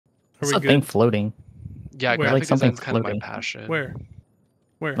It's we a good? thing floating. Yeah, Where? graphic Like something design's kind of my floating. passion. Where?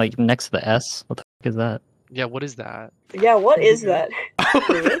 Like next to the S. What the fuck is that? Yeah, what is that? Yeah, what is that?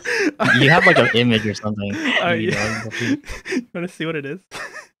 You have like an image or something. Yeah. You want to see what it is?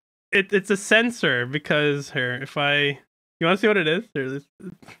 It's a sensor because here, if I... You want to see what it is? Here,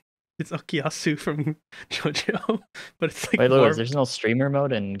 it's Okuyasu from JoJo, but it's like... Wait, Louis, there's no streamer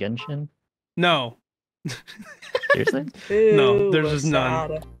mode in Genshin? No. Seriously? No, there's just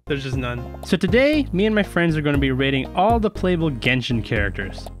none. There's just none. So today, me and my friends are going to be rating all the playable Genshin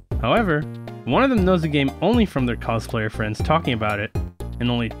characters. However, one of them knows the game only from their cosplayer friends talking about it, and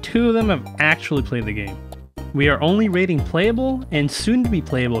only 2 of them have actually played the game. We are only rating playable and soon-to-be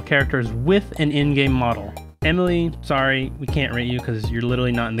playable characters with an in-game model. Emily, sorry, we can't rate you because you're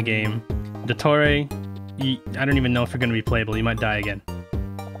literally not in the game. Dottore, I don't even know if you're going to be playable. You might die again.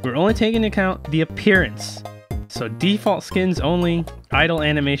 We're only taking into account the appearance. So default skins only, idle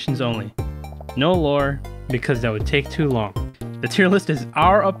animations only. No lore, because that would take too long. The tier list is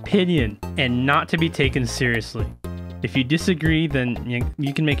our opinion and not to be taken seriously. If you disagree, then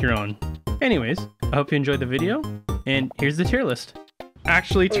you can make your own. Anyways, I hope you enjoyed the video, and here's the tier list.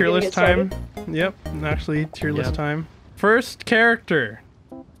 Actually, tier list time. Yep, actually, tier list time. First character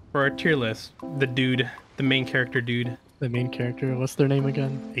for our tier list. The dude. The main character dude. The main character, what's their name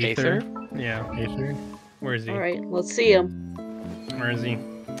again? Aether? Yeah. Aether. Where is he? Alright, let's see him. Where is he?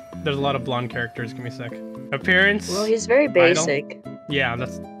 There's a lot of blonde characters. Give me a sec. Appearance. Well, he's very basic. Idle. Yeah,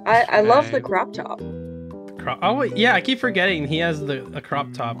 that's... I love the crop top. Oh, yeah, I keep forgetting he has a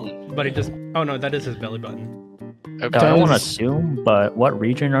crop top, but he just... Oh, no, that is his belly button. Okay. I don't want to assume, but what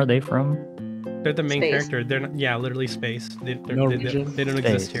region are they from? They're the main Space. character. They're not... Yeah, literally space. They don't Space.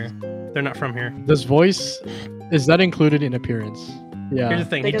 exist here. They're not from here. Does voice... Is that included in appearance? Yeah. Here's the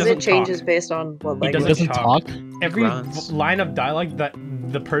thing, Because he doesn't it changes talk. based on what He language. doesn't talk. Every Grunts. line of dialogue that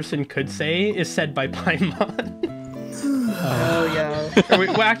the person could say is said by Paimon. Oh, yeah.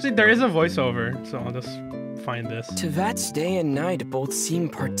 Well, actually, there is a voiceover, so I'll just find this. Tevat's day and night both seem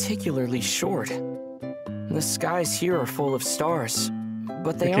particularly short. The skies here are full of stars,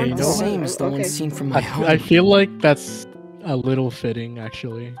 but they Okay, aren't you the know same as the ones seen from my home. I feel like that's a little fitting,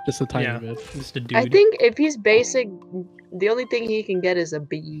 actually. Just a tiny Yeah, bit. just a dude. I think if he's basic, the only thing he can get is a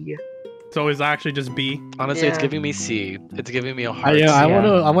B. So is actually just B. Honestly, it's Yeah. giving me C. It's giving me a hard C. I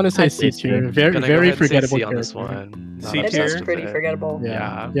wanna say I'd C say tier. C. Very Gonna go very ahead and say forgettable C on this character. one. Not C It tier? obsessed is with pretty it. forgettable.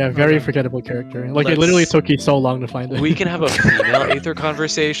 Yeah. Yeah, very Okay. forgettable character. Like it literally took you so long to find it. We can have a female Aether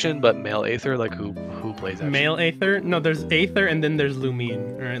conversation, but male Aether, like who plays actually? Male Aether? No, there's Aether and then there's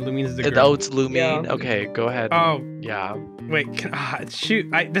Lumine. Alright, Lumine is the girl. Oh, it's Lumine. Yeah. Okay, go ahead. Oh, Yeah. wait. Shoot.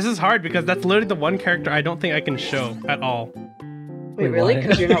 This is hard because that's literally the one character I don't think I can show at all. Wait, Wait, really? why?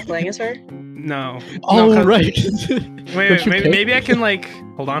 Because you're not playing as her? No. Oh, No, 'cause- right. Wait, you maybe I pick? can like...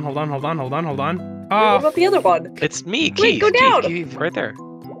 Hold on. Wait, what Oh, about the other one? It's me, Wait, go down! Keith, right there.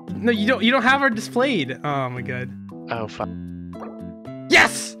 no, you don't have her displayed. Oh my god. Oh, fuck.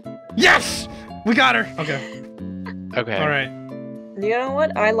 Yes! Yes! We got her! Okay. Okay. Alright. You know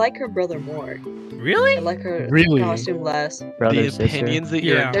what? I like her brother more. Really? I like her Really? costume less. Brother, The sister. opinions that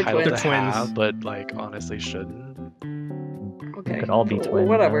you're Yeah, they're entitled to twins. have, but like honestly shouldn't. Okay. We could all be twins.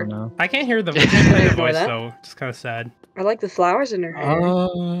 Whatever. I don't know. I can't hear the, I can't hear the Ignore voice that. though. It's kind of sad. I like the flowers in her hair.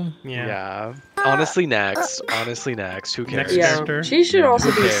 Yeah. Yeah. Honestly, next. Honestly, next. Who cares? Next yeah. character. She should also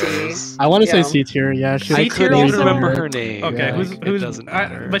Who be cares? C. I want to Yeah. say C tier. Yeah, she C I tier looks couldn't also? even remember good. her name. Okay, Yeah. who's It doesn't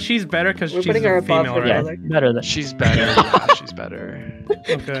matter. but she's better because We're she's putting her a above female, her right? Yeah, brother. better than. She's better. Yeah, she's better.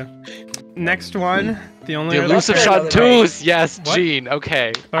 Okay. Next one, the only The other elusive That's another Chanteuse! Yes, What? Jean.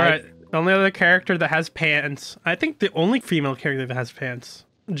 Okay. all right, the only other character that has pants. I think the only female character that has pants.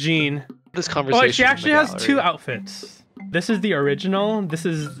 Jean. This Oh, conversation. she from actually the has gallery. 2 outfits. This is the original. This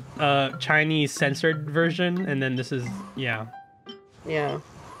is Chinese censored version, and then this is yeah. Yeah.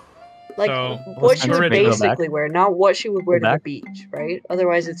 Like, So, what what's she the would original? basically wear, not what she would wear to the Back? beach, right?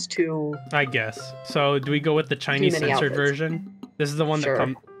 Otherwise, it's too... I guess. So do we go with the Chinese many censored outfits. version? This is the one Sure. that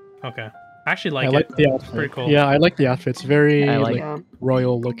comes. Okay. I actually like I it. like the outfit. Pretty cool. Yeah, I like the outfits. Very I like like, Yeah.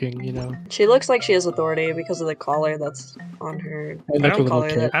 royal looking, you know. She looks like she has authority because of the collar that's on her. I like the don't little call her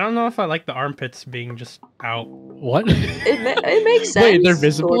kid. that. I don't know if I like the armpits being just out. What? It makes sense. Wait, they're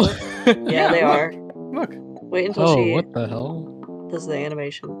visible? sort of. Yeah, they look. are. Look. Wait until Oh, she what the hell? does the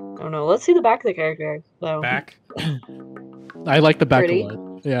animation. I don't know. Let's see the back of the character, though. Back. I like the back Pretty. a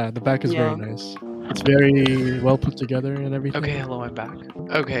lot. Yeah, the back is Yeah. very nice. It's very well put together and everything. Okay, hello, I'm back.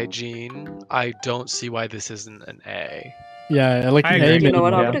 Okay, Jean. I don't see why this isn't an A. Yeah, I like I the agree. name. You know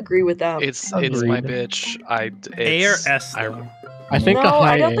what? I Yeah. would agree with that. It's my Agreed. bitch. A or It's, S I, though? I think no, a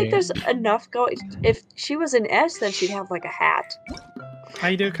high I don't A. think there's enough going. If she was an S, then she'd have like a hat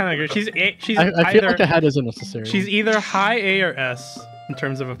I do kind of agree. She's I feel like a hat isn't necessary. She's either high A or S in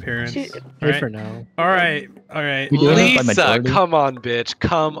terms of appearance. Right for now. All right. Lisa, come on, bitch.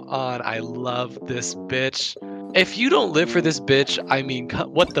 Come on. I love this bitch. If you don't live for this bitch, I mean,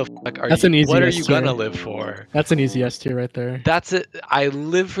 what the fuck are That's you? an easy What are S you tier. gonna live for? That's an easy S tier right there. That's it. I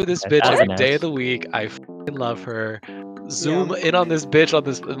live for this bitch That's every an day S. of the week. I fucking love her. Zoom in on this bitch on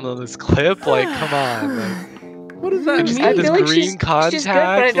this clip. Like, come on. Like, What does that just mean? get I this feel like green contact. she's good, but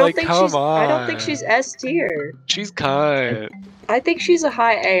I don't like, think come she's. on. I don't think she's S tier. She's kind. I think she's a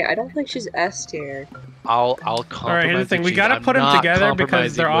high A. I don't think she's S tier. I'll compromise. All right, here's the thing. We Gene. gotta I'm put them not together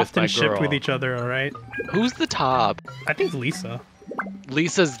because they're compromising with often my shipped with girl. each other. All right. Who's the top? I think Lisa.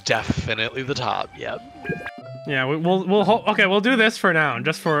 Lisa's definitely the top. Yep. Yeah, we'll do this for now,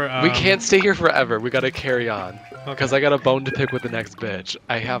 just for. We can't stay here forever. We gotta carry on. Because I got a bone to pick with the next bitch.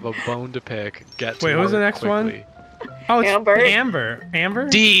 I have a bone to pick. Wait, who's the next one? Oh, it's Amber. Amber.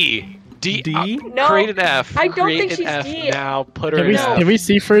 D. No, create an F. I don't create think an she's F D. now. Put her in F. Can we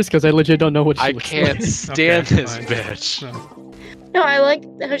see first? Because I legit don't know what she I looks can't like. stand Okay, this fine. bitch. No. No, I like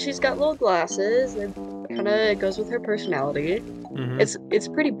how she's got little glasses. It kind of goes with her personality. Mhm. It's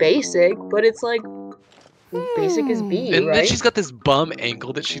pretty basic, but it's like basic as B, And right? then she's got this bum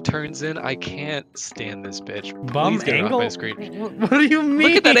ankle that she turns in. I can't stand this bitch. Bum Please get her off angle? my screen. What do you mean?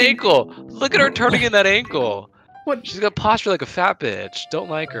 Look at that ankle. Look at her turning in that ankle. What? She's got posture like a fat bitch. Don't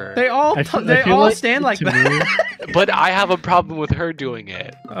like her. They all I they feel all like, stand like to that. me- But I have a problem with her doing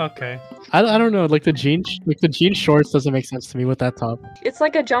it. Okay. I don't know. Like the jean shorts doesn't make sense to me with that top. It's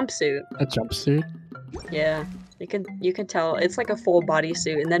like a jumpsuit. A jumpsuit. Yeah, you can tell it's like a full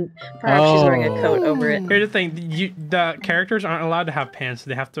bodysuit, and then perhaps she's wearing a coat over it. Here's the thing: the characters aren't allowed to have pants.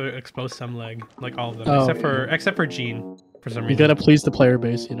 They have to expose some leg, like all of them, Oh. except for Jean. For some You reason. gotta please the player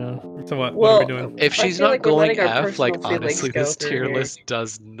base, you know. So what? Well, what are we doing? If I she's feel not like we're going letting our F, like personal feelings honestly, go this through tier here. list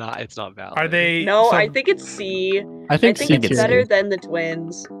it's not valid. Are they? No, so- I think it's C. I think I C think it's tier. better than the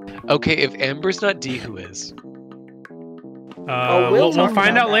twins. Okay, if Amber's not D, who is? we'll we'll talk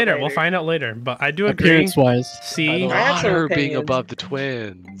find about out that later. later. We'll find out later. But I do agree. Appearance wise. C I have some Her being opinions. above the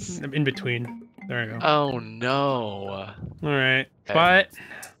twins. in between. There we go. Oh no. All right, Okay. but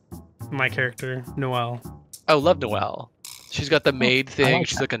my character Noelle. Oh, love Noelle. She's got the maid I thing. like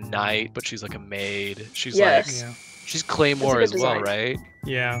She's that. like a knight, but she's like a maid. She's Yes. like she's Claymore good as well, design. right?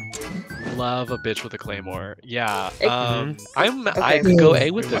 Yeah. Love a bitch with a Claymore. Yeah. It- I Okay. could go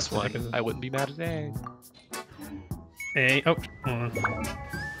A with Wait, this what the one. heck is it? I wouldn't be mad at A. A. Oh. Hold on.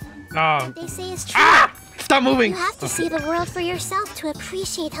 Oh. They say is true. Ah! Stop moving. You have to see the world for yourself to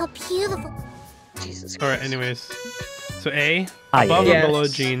appreciate how beautiful. Jesus All right. Christ. Anyways, so A High above A. or below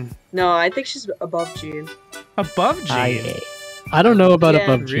Yes. Jean? No, I think she's above Jean. Above Jean. High A. I don't know about Yeah.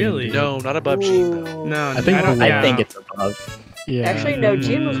 above Jean. Really? dude. No, not above Jean though. Ooh. No, I think don't, below. yeah. I think it's above. Yeah. Actually, no.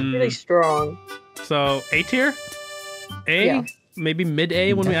 Jean was Mm. really strong. So A tier. A. Yeah. Maybe mid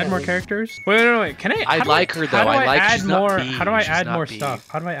A when we add more characters. Wait. Can I? I how do like her, though. How do I like add she's not more? B, How do I she's add not more B. stuff?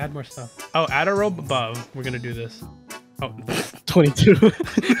 How do I add more stuff? Oh, add a robe above. We're gonna do this. Oh. 22.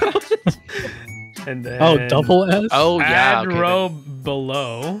 And then. Oh, double S. Oh yeah. Add Okay, robe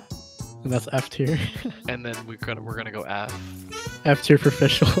below. And that's F tier. and then we're gonna go F. F tier for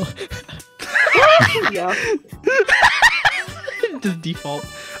official. Yeah. Just default.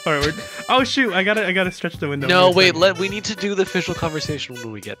 All right. Oh shoot! I gotta stretch the window. No, Wait a wait. We need to do the official conversation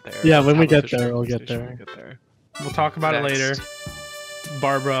when we get there. Yeah, Let's when we have get official there, we'll get conversation when there. we get there. second. We'll talk about it later. Next.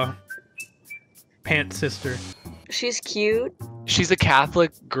 Barbara. Pant sister. She's cute. She's a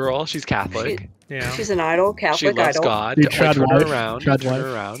Catholic girl. She's Catholic. Yeah. She's an idol, She Catholic loves idol. God. You Like, trad turn her wife, around. trad Turn wife.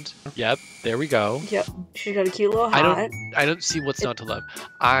 her around. Yep. There we go. Yep. She's got a cute little I hat. don't see what's not to love.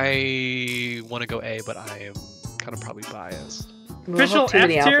 I want to go A, but I am kind of probably biased. We don't Official have too F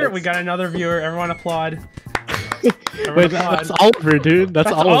many tier. outfits. We got another viewer. Everyone applaud. Everyone Wait, applaud. that's Oliver, dude. That's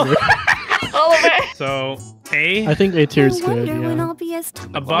That's Oliver. Oliver! So A I think A tier is I good. wonder when Yeah. I'll be as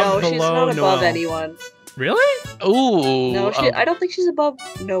above, No, she's below, not above Noelle. anyone. Really? Ooh. No, I don't think she's above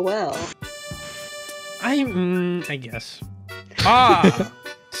Noelle. I guess. Ah,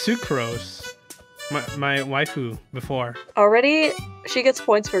 Sucrose. My waifu before. Already, she gets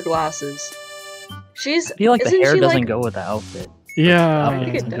points for glasses. She's. I feel like the isn't hair she doesn't like, go with the outfit. Yeah. I think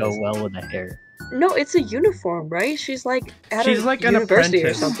Outfit it doesn't go does. well with the hair. No, it's a uniform, right? She's like at She's a like an university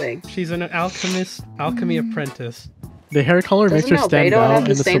apprentice or something. She's an alchemy apprentice. The hair color makes her Doesn't stand Albedo out have in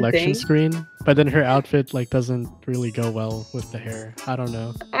the the same selection thing? screen, but then her outfit like doesn't really go well with the hair. I don't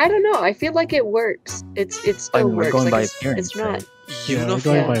know. I don't know. I feel like it works. It still We're works. going like by it's appearance, not. right? Yeah, we're Uniform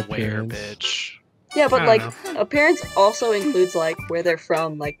going by wear, appearance. bitch. Yeah, but I like don't appearance also includes like where they're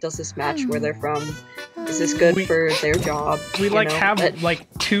from. Like, does this match where they're from? Is this good for their job? We have like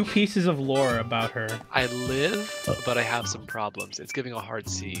 2 pieces of lore about her. I live, but I have some problems. It's giving a hard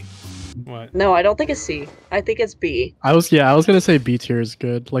C. What? No, I don't think it's C. I think it's B. I was gonna say B tier is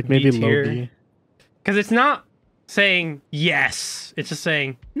good, like maybe low B. Because it's not saying yes, it's just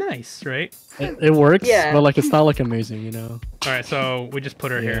saying nice, right? It works, but like it's not like amazing, you know. All right, so we just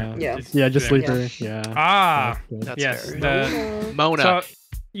put her here. Yeah. Just leave her. Yeah. Ah, that's yes. fair. Mona. So,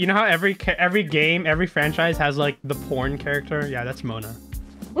 you know how every game, every franchise has like the porn character? Yeah, that's Mona.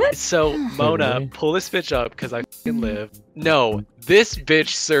 What? So Mona, pull this bitch up because I fucking live. No, this bitch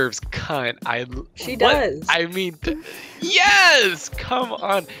serves cunt. She does. I mean, yes. Come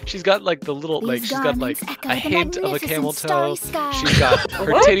on. She's got like the little she's got like a hint of a camel toe. She's got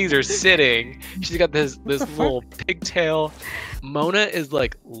her titties are sitting. She's got this little pigtail. Mona is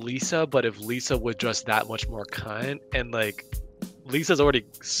like Lisa, but if Lisa would dress that much more cunt, and like Lisa's already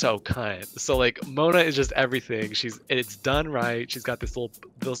so cunt. So like Mona is just everything. It's done right. She's got this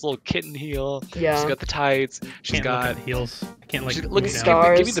little kitten heel. Yeah. She's got the tights. She's got heels. I can't like look.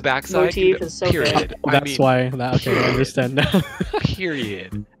 Stars. Give me the backside. Motif is so period. good. That's why. Okay, I understand now.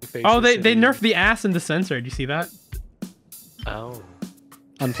 Period. Oh, they nerfed the ass in the sensor. Do you see that? Oh.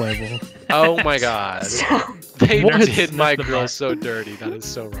 Unplayable. Oh my god. They did my girl so dirty. That is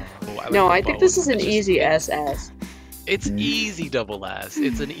so wrong. No, I think this is an easy SS. It's easy double S.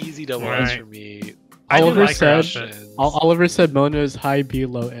 It's an easy double S for me. Oliver said Mona is high B,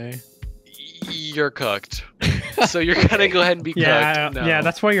 low A. You're cooked. So you're gonna go ahead and be cooked. No. Yeah,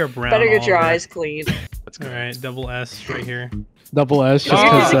 that's why you're brown. Better get your eyes clean. All right, double S right here. Double S. Just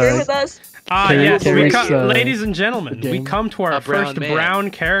because. Agree with us? Yes, ladies and gentlemen, we come to our first brown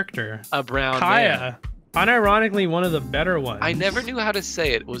character. A brown Kaeya. man. Unironically, one of the better ones. I never knew how to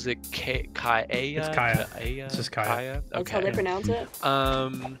say it. Was it Kaeya? It's Kaeya. It's just Kaeya. Okay. That's how they pronounce it.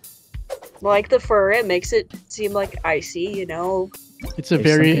 Like the fur, it makes it seem like icy, you know. It's a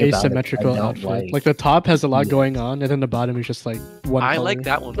very asymmetrical outfit. Like the top has a lot going on, and then the bottom is just like one. I color. like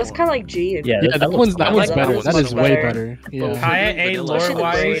that one. That's kind of like G. Yeah, that one's better. That is way better. Yeah. Kaeya A lore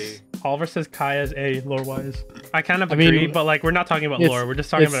wise. Oliver says Kaeya's A lore wise. I kind of agree, but like we're not talking about lore. We're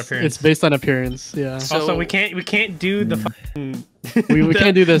just talking about appearance. It's based on appearance. Yeah. Also, we can't do the fucking. we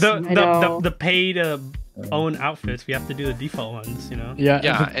can't do this. The paid own outfits. We have to do the default ones. You know. Yeah.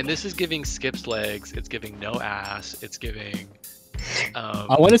 Yeah, and this is giving skips legs. It's giving no ass. It's giving.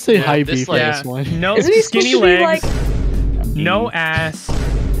 I want to say high B for this one. No skinny legs, no ass,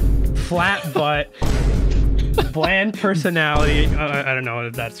 flat butt, bland personality. I don't know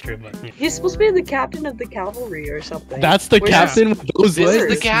if that's true, but he's supposed to be the captain of the cavalry or something. That's the captain with those legs. This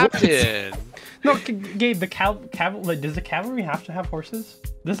is the captain. No, Gabe, the cavalry. Does the cavalry have to have horses?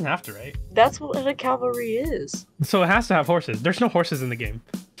 It doesn't have to, right? That's what a cavalry is. So it has to have horses. There's no horses in the game.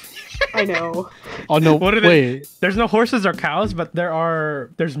 I know. Oh no! Wait. There's no horses or cows, but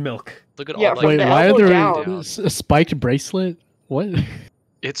there's milk. Look at all. Wait, why are there a spiked bracelet? What?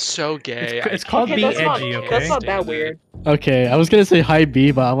 It's so gay. It's called being edgy. Okay. That's not that weird. Okay, I was gonna say high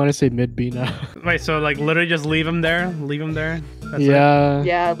B, but I want to say mid B now. Wait, so like literally just leave him there? Leave him there? That's it?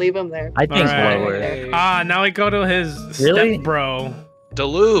 Yeah, leave him there. I think lower. Now we go to his step bro.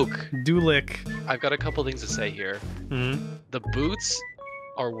 Diluc. I've got a couple things to say here. The boots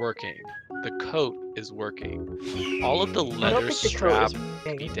are working. The coat is working. All of the leather strap,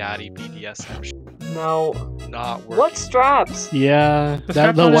 daddy BDSM no, not working. What straps? Yeah,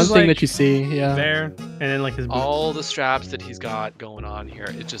 the one thing that you see, there, and then like his boots. All the straps that he's got going on here.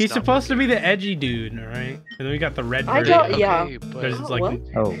 It's just he's supposed to be the edgy dude, all right? And then we got the red version. There's like wait,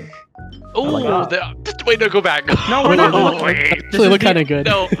 no, go back. No, we're not. Actually, look kind of good.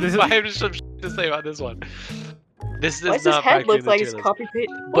 No, I have just some shit to say about this one. This is Why does his head look like it's copy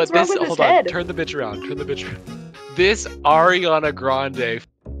paste? What's wrong with his head? Turn the bitch around. This Ariana Grande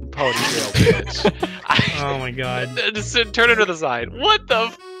ponytail bitch. Oh my god. Just turn it to the side. What the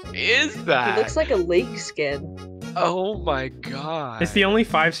f is that? It looks like a leg skin. Oh my god. It's the only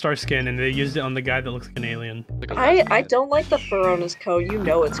 5-star skin, and they used it on the guy that looks like an alien. I don't like the fur on his coat. You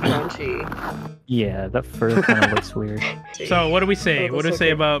know it's crunchy. Yeah, that fur kind of looks weird. So what do we say? What do we say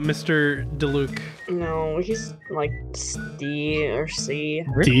about Mr. Diluc? No, he's like D or C.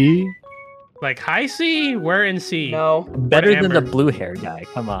 D? Like high C? We're in C. No. Better than the blue hair guy.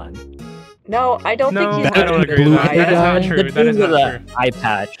 Come on. No, I don't think he's I don't agree with that. That is not true. That is not true. Eye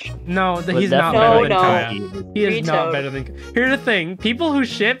patch. No, he's not better than Kaeya. He is not better than. Here's the thing: people who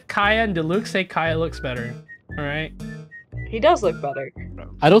ship Kaeya and Diluc say Kaeya looks better. All right. He does look better.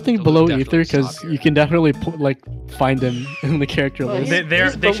 I don't think below Aether because you can definitely find him in the character list.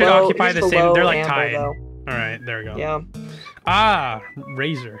 They should occupy the same. They're like tied. All right, there we go. Yeah.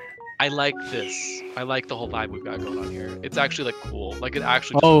 Razor. I like this. I like the whole vibe we've got going on here. It's actually like cool. Like it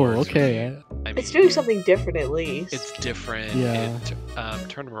actually. Just Oh, works for okay. me. I mean, It's doing something different at least. it's different. Yeah.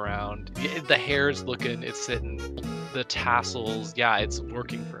 Turn them around. The hair's looking. It's sitting. The tassels. Yeah, it's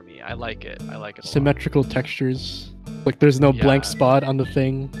working for me. I like it. I like it. A lot. Symmetrical textures. Like there's no blank Yeah. spot on the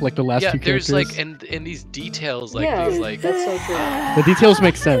thing like the last Yeah, two there's characters. like and these details like yeah, these like that's so true. The details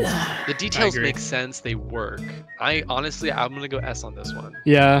make sense. the details agree. make sense. They work. I'm gonna go S on this one.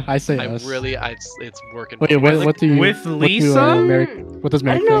 Yeah, I say yes. It's working. Wait, for me. what do you? With what do, Lisa? What does I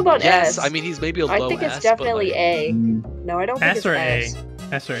Merrick don't know think? about Yes, S. I mean he's maybe a low I think it's S, definitely but like, A. No, I don't think S it's or S.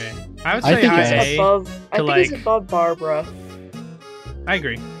 A? S or A? I would I say think It's it's A. above. I to, think it's like- above Barbara, I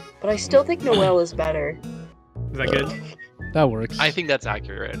agree. but I still think Noelle is better. Is that good? That works. I think that's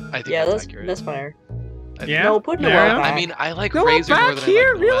accurate. I think Yeah, that's accurate. that's fair. Yeah. No, put Yeah. Noelle back. I mean, I like Noelle Razor more back than here?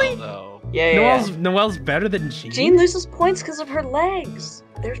 I like Noelle, Really? though. Yeah. Noelle's better than Jean. Jean loses points because of her legs.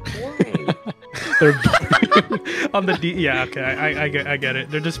 They're boring. They're On the D. Yeah. Okay. I get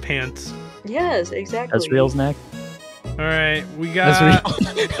it. They're just pants. Yes, exactly. Ezreal's neck. All right. We got.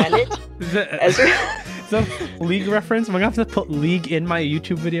 Ezreal. Bennett? Is that, Ezreal? is that League reference? Am I gonna have to put League in my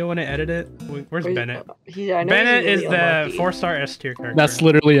YouTube video when I edit it? Where's Bennett? I know Bennett he's is really the unlucky. 4-star S tier character. That's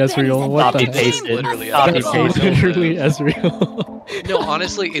literally Ezreal. What the Copy heck? pasted. Literally, Copy Ezreal. That's pasted. literally Ezreal. No,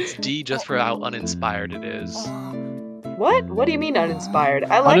 honestly, it's D just for how uninspired it is. What? What do you mean uninspired?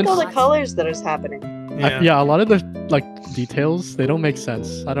 I like all the colors that is happening. Yeah, a lot of the like details they don't make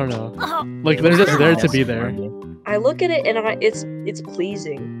sense. I don't know. Like they're just there to be there. I look at it and it's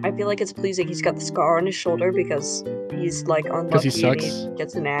pleasing. I feel like it's pleasing. He's got the scar on his shoulder because he's like unlucky he and sucks? he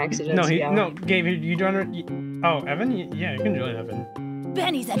gets in an accident. No, yeah. no, Gabe, you join. Oh, Evan, yeah, you can join Evan.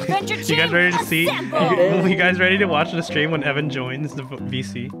 Benny's Adventure You guys ready to see? Assemble! You guys ready to watch the stream when Evan joins the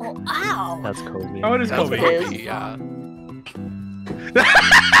VC? Oh, ow! That's cozy. Oh, it is That's Kobe. what it is. Kobe, yeah.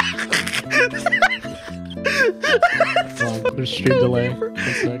 There's stream delay. One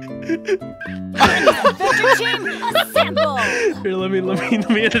sec. Benny's Adventure Team, assemble! Here, let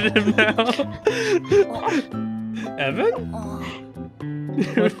me edit him now. Evan?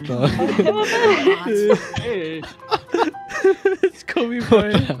 What the? It's Kobe What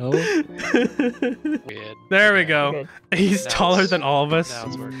boy. the hell? Weird. There we go. Good. He's Now taller it's- than all of us. Now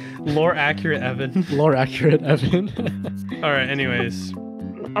it's working. Lore accurate Evan. Lore accurate, Evan. All right. Anyways,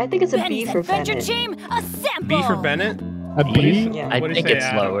 I think it's a B Benny's for Adventure Bennett. Team, assemble! B for Bennett. A B? Yeah. I What do you think say, it's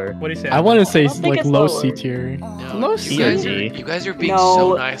Adam? lower. What do you say? I want to say I don't think like it's low lower. C tier. No, Low you C. guys, D. you guys are being No.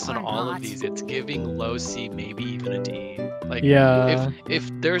 so nice on Or all of not. these. It's giving low C, maybe even a D. Like, Yeah. if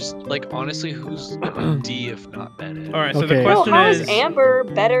there's like honestly, who's D if not Bennett? All right. So Okay. the Well, question how is. is Amber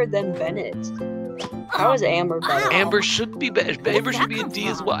better than Bennett? How is Amber better? Amber should be Amber should be a D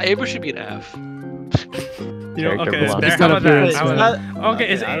as well. Amber should be an F. You know, Character okay. belongs. There, It's how not about that? appearance, How about man. that? Okay.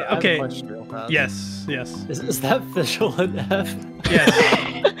 Is I have a okay. question real fast. Yes. Yes. Is that official an F? Yes.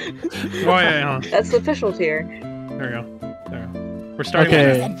 Oh yeah. Hold on. That's the official tier. There we go. There we go. We're starting Okay.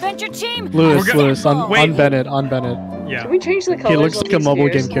 with Adventure Team, Lewis, We're go- Lewis, on Wait. Bennett, on that. Bennett. Yeah. Can we change the colors? looks on like a these mobile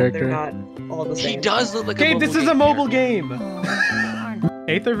tiers game so they're character. not all the He same. does look like a Okay, mobile this is a game mobile character. game.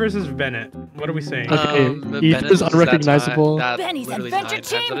 Aether versus Bennett. What are we saying? Okay, Bennett Ether's loses unrecognizable. That Benny's literally Adventure 9 times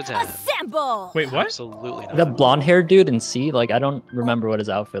Team, out of 10. assemble! Wait, what? Absolutely not. The blonde haired dude in C, like I don't remember what his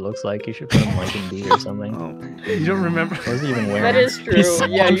outfit looks like. You should put him like in D or something. Oh, you don't remember? What is he even That wearing? is true. He's so,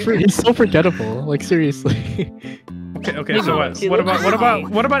 yeah, you he's so forgettable. Like seriously. Okay. So what? He What looks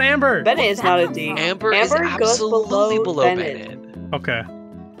about Amber? Bennett is not a D. Amber is goes absolutely below Bennett. Bennett. Okay.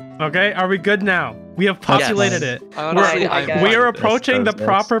 Okay. Are we good now? We have populated Yes. it. Honestly, Right, I I'm guess. We are fine with this. approaching the This.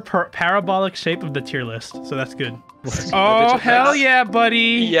 proper parabolic shape of the tier list, so that's good. bitch Oh of hell this. yeah,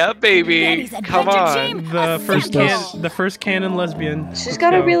 buddy! Yeah, baby. Benny's Come Adventure on. Team, The assemble! the first canon lesbian. She's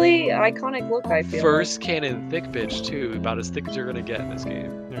got a So, really iconic look, I feel. First cannon thick bitch too. About as thick as you're gonna get in this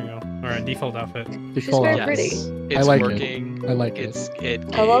game. There we go. All right, default outfit. They She's call very out. pretty. It's I like it. working. I like it. It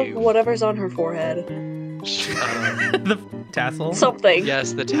I love gave, whatever's on her forehead. The tassel. Something.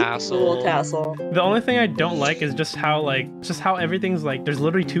 yes, the The little tassel. tassel. The only thing I don't like is just how everything's like. There's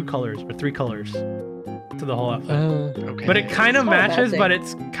literally 2 colors or 3 colors to the whole outfit. Okay. But it kind of It's not a bad matches, thing. but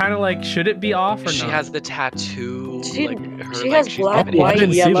it's kind of like, should it be off or She not? has the tattoo. She- like, her, she like, has she's black, giving it white, to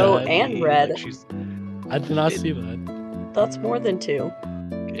me, yellow, like, and red. Like she's, I did not It- see that. That's more than 2.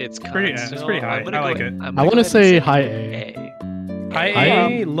 it's pretty- kind it's pretty high. I like it. I want to say high A. High Yeah.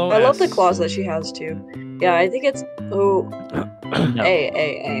 A, low I love the S. claws that she has too. Yeah, I think it's No. A.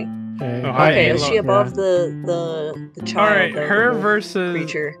 Okay. Oh, high Okay, A, is low- she above yeah. the child? All right, the her little versus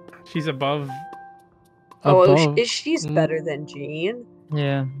creature. she's above. Oh, Above. she's better than Jean.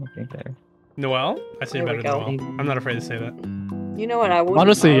 Yeah, I think there. Noelle? I say There we better than go. Noelle. I'm not afraid to say that. You know what? I would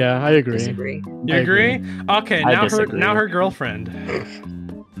Honestly, yeah, I agree. disagree. You agree? Okay, I now disagree. her girlfriend.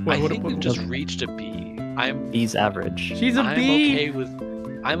 I think we've just reached a B. B's average. She's a B.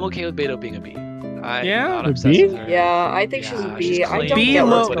 I'm okay with Beidou being a B. I'm Yeah? not A obsessed B? with her. Yeah, I think she's a Yeah, B. she's I don't clean. B get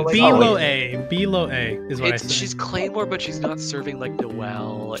what's low, going B on. low A, B low A is what I say. She's Claymore, but she's not serving like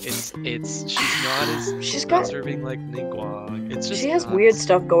Noelle. She's not as She's not got- serving like Ningguang. It's just She has not- weird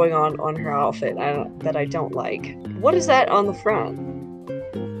stuff going on her outfit that I don't like. What is that on the front?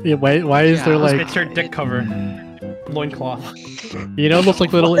 Yeah, why is there Yeah. like, It's her dick cover. Loincloth. you know, those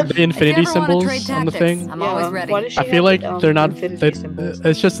like little What the infinity If you ever wanna symbols trade on the tactics, thing? I'm always ready. Why does she I feel have, like they're not. infinity symbols?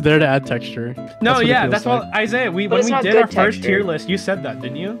 It's just there to add texture. No, what it yeah, feels that's like. what Isaiah. But When it's we not did good our first texture. tier list, you said that,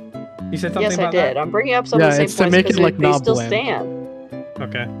 didn't you? You said something Yes, I about did. I'm bringing up some Yeah, of the it's to same make points it, like, because they not still bland. stand. that.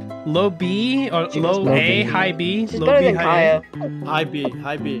 Okay. Low B or She low was low A, B. high B? She's low better B, than high A? Kaeya. High B,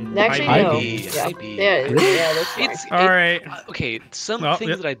 high B. Actually, High no. B, Yeah, high B. yeah, that's fine. All right. Okay, some Oh, things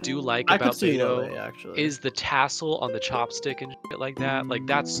yep. that I do like I about could see low Beidou A, actually. is the tassel on the chopstick and shit like that. Like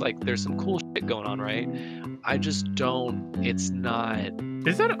that's like there's some cool shit going on, right? I just don't. It's not.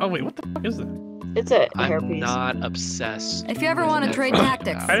 Is that? Oh wait, what the fuck is that? It's a I'm hairpiece. not obsessed. If you ever with want to it. trade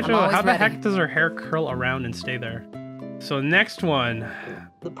tactics, I just I'm know always how the ready. heck does her hair curl around and stay there? So next one,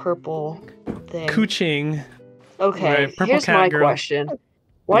 The purple thing. Kuching. Okay, Right, purple here's cat my girl. question.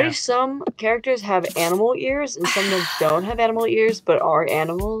 Why Yeah. do some characters have animal ears and some of them don't have animal ears but are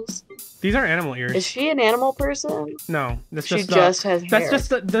animals? These are animal ears. Is she an animal person? No, that's She just just has That's hair.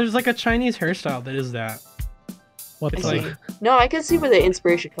 just there's like a Chinese hairstyle that is that. What It's the? like See. No, I can see where the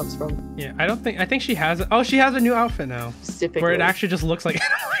inspiration comes from. yeah, I think she has. Oh, she has a new outfit now, Specifically. where it actually just looks like.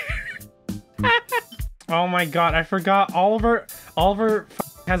 Oh my god, I forgot. Oliver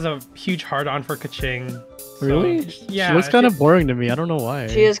has a huge hard on for Keqing. So, Really? yeah. She looks kind of boring to me. I don't know why.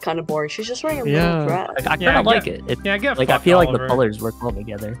 She is kind of boring. She's just wearing a Yeah. little dress. I kind Yeah, of like it. Yeah, I get Like I fucked, feel like Oliver. the colors work well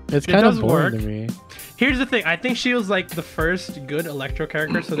together. It's It kind does of boring work. to me. Here's the thing. I think she was like the first good Electro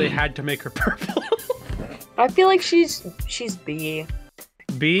character, so they had to make her purple. I feel like she's B.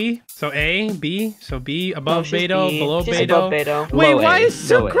 B, so A, B, so B No, above she's Beidou, B. below She's Beidou. above Beidou. Wait, Low why A, is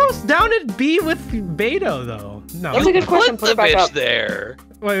low A. Sucrose down at B with Beidou though? No. That's a good question. Put Put the her back bitch up. there.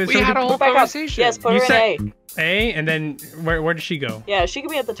 Wait, We so had a whole Put her back up. conversation. Yes, put You her said- in A, and then where did she go? A. Yeah, she could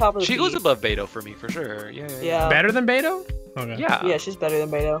be at the top of the She B. goes above Beidou for me for sure. Yeah. Yeah. Better than Beidou? Okay. Yeah. Yeah, she's better than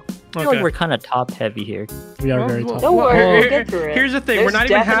Beidou. I feel like we're kind of top heavy here. We are Well, very well, tough. Don't worry, Here- we'll here- get through it. Here's the thing, we're There's not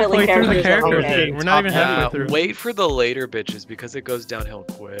even definitely halfway through the characters character that are thing. okay. We're not even halfway Yeah, through. wait for the later bitches because it goes downhill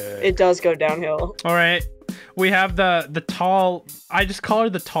quick. It does go downhill. All right. We have the tall. I just call her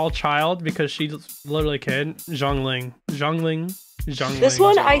the tall child because she's literally a kid. Zhongli. This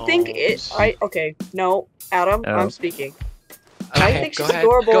one, I think okay, no, Adam, Oh. I'm speaking. Okay, I think go she's ahead.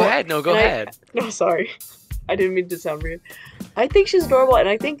 adorable. Go ahead. No, go and ahead. No, sorry. I didn't mean to sound rude. I think she's adorable, and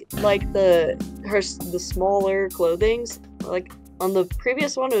I think like the smaller clothings, like on the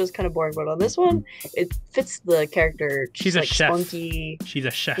previous one, it was kind of boring, but on this one, it fits the character. She's a like chef. spunky. She's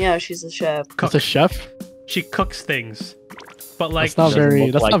a chef. Yeah, she's a chef. It's a chef. She cooks things. But like That's not doesn't very.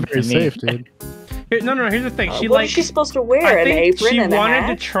 look That's like not very to me. safe, dude. no. Here's the thing. She what like. is she supposed to wear? I An think apron she and a wanted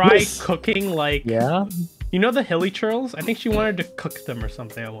hat? to try Yes. cooking like. Yeah. You know the hilly churls? I think she wanted to cook them or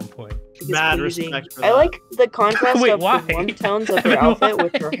something at one point. It's Mad pleasing. respect for I that. like the contrast Wait, of why? the warm tones of her outfit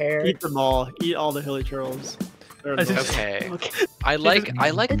with her hair. Eat them all. Eat all the hilly churls. They're I just- annoying. Okay. I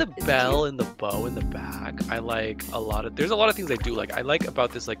like the bell and the bow in the back. I like there's a lot of things I do like. I like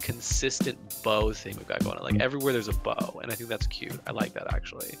about this like consistent bow thing we've got going on. Like everywhere there's a bow, and I think that's cute. I like that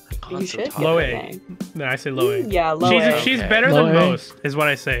actually. You Hanzo should top. get Low her A. name. No, I say low A. Yeah, low she's A. she's Okay. better Low than A. most, is what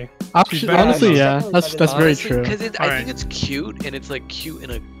I say. Actually, better than honestly, most. yeah, Definitely that's very Honestly, true. because I Alright. think it's cute, and it's like cute in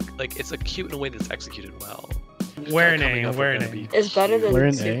a cute in a way that's executed well. Where Not an coming A? up Where with an gonna A? be It's better than We're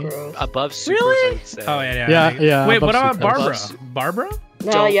in A. Sucrose. above Sucrose, Really? I would say. Oh yeah. Yeah. Wait, above what about Sucrose. Barbara? Above Barbara?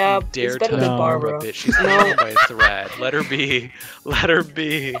 No, Don't yeah, you dare it's better touch than No. Barbara. bitch. She's No. hanging on by a thread. Let her be. Let her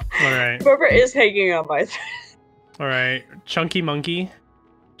be. All right. Barbara is hanging on by. All right. Chunky Monkey.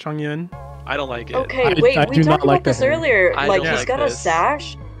 Chongyun. I don't like it. Okay, I wait, do we not talked like about the this hair. earlier. I Like don't he's like got a this.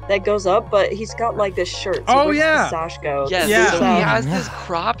 sash that goes up, but he's got like this shirt. So Oh, where does yeah. the sash go? Yes, Yeah. so he Sash. has this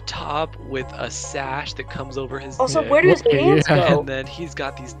crop top with a sash that comes over his Also, dick. where do his Okay, pants yeah. go? And then he's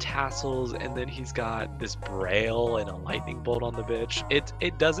got these tassels, and then he's got this braille and a lightning bolt on the bitch.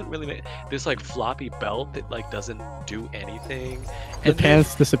 It doesn't really make this like floppy belt that like doesn't do anything. The And then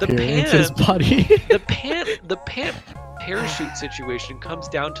pants disappear into his pants- body. the pant parachute situation comes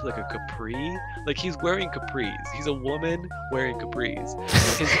down to like a capri. Like he's wearing capris. He's a woman wearing capris.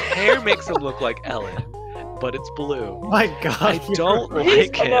 His hair makes him look like Ellen. but it's blue. My God, I don't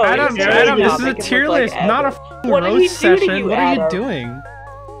like it. No, Adam, he's Adam, really this not is a making tier look like list, not a Adam. f***ing What did he roast do to session. you, What are you Adam? doing?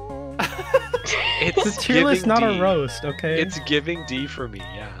 It's It's a tier list, not giving a D. roast, okay? It's giving D for me,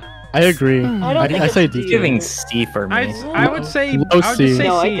 yeah. I agree. I don't think I it's say D. D. Giving C for me. I would say Low I would just C. say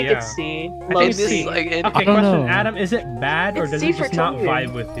No, I C, think yeah. it's C. I Low think It's C. C. like it, Okay, don't question, know. Adam, is it bad or It's does C it for just not Chongyun.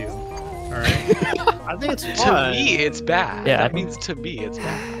 vibe with you? Alright. I think it's to fun. me it's bad. Yeah, I That think- means to me it's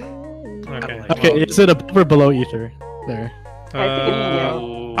bad. Okay. like Okay, is it above or below Aether? There. I think it's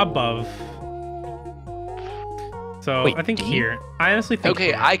Ooh. above. So Wait, I think D? here. I honestly think Okay,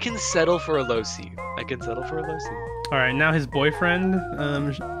 here. I can settle for a low C. I can settle for a low C. Alright, now his boyfriend,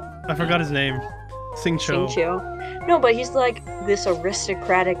 I forgot his name. Xingqiu. Xingqiu. No, but he's like this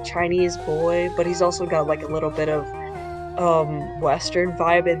aristocratic Chinese boy, but he's also got like a little bit of Western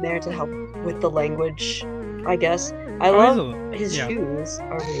vibe in there to help with the language, I guess. I Oh, love his yeah. shoes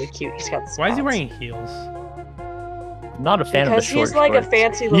are really cute. He's got the Why is he spots. wearing heels? I'm not a fan Because of the short he's like a shorts.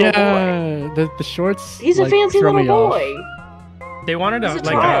 fancy little boy. Yeah, the shorts. He's a like, fancy throw little me off. boy. They wanted He's a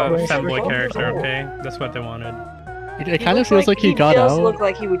like child. a femboy He's a character, child. okay? That's what they wanted. It kind of feels like he got does out. look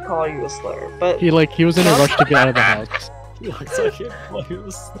like he would call you a slur, but He was in a rush to get out of the house. He looks like he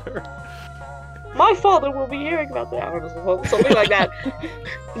was there. my father will be hearing about that, or something like that.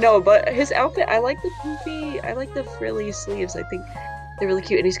 No, but his outfit, I like the poofy, I like the frilly sleeves. I think they're really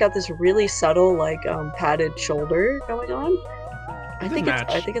cute, and he's got this really subtle, like padded shoulder going on. I think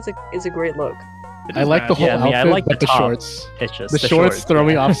it's a great look. I like the whole Yeah, I mean, I outfit, like the but the top. shorts. It's just The shorts throw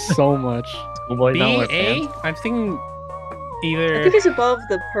me yeah. off so much. Schoolboys don't wear B, A? pants. I'm thinking I either... think it's above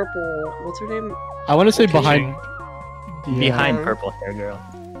the purple. What's her name? I want to say Keqing. behind. Yeah. Behind purple hair girl.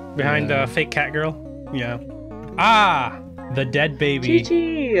 Behind Yeah. fake cat girl? Yeah. Ah! The dead baby.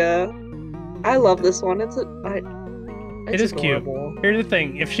 Qiqi. I love this one. It's It is cute. adorable. Here's the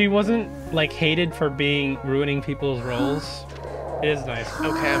thing, if she wasn't like hated for ruining people's roles, it is nice.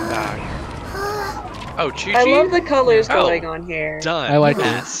 Okay, I'm back. Oh, Qiqi? I love the colors Oh. going on here. Done. I like it.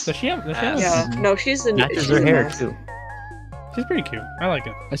 Yes. Does she have Yes. Yeah. No, she's a Matches she's her a hair mess. too. She's pretty cute. I like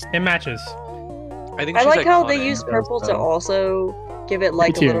it. It matches. I think I she's like how they iconic. use purple to so. also give it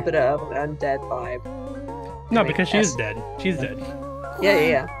like a too. little bit of an undead vibe. No, Like because she is S. dead. She's dead.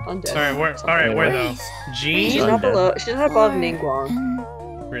 Yeah. Undead. Alright, where though? She's Jean? not Undead. below. She's not above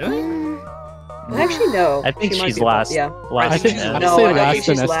Ningguang. Really? Actually, no. I think she might she's be above- last. Yeah. Last I think in I'd S. No, say I last think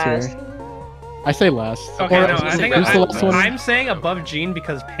in she's S last. tier. I say last. Okay, Or- no, I think who's the last one? I'm saying above Jean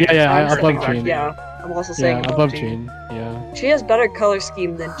because pants. Yeah, I'm above saying- Jean. Yeah, I'm also saying Yeah, above Jean. Yeah. She has better color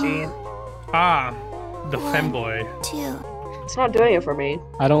scheme than Jean. Ah, the femboy. It's not doing it for me.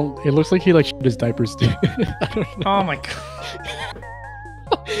 I don't. It looks like he like shit his diapers, dude. I don't know. Oh my god.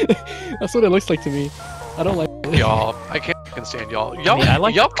 That's what it looks like to me. I don't like. Y'all, I can't fucking stand y'all. Y'all, mean, I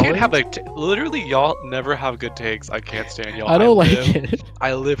like y'all the can't have colors. literally, y'all never have good takes. I can't stand y'all. I don't like live, it.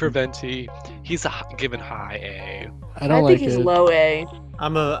 I live for Venti. He's given high A. I don't I like think he's it. low A.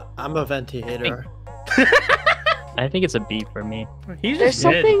 I'm a Venti hater. I think it's a B for me. He's There's just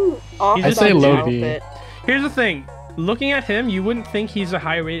mid. something off He's I just say about his low B. outfit. Here's the thing. Looking at him, you wouldn't think he's a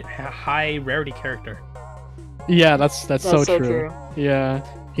high rarity character. Yeah, that's so true. Yeah.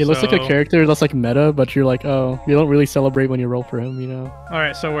 He looks like a So- character that's like meta, but you're like, oh, you don't really celebrate when you roll for him, you know? All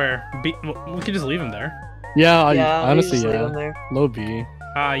right, so where? B? We could just leave him there. Yeah, Yeah, honestly, you just leave yeah. him there. Low B.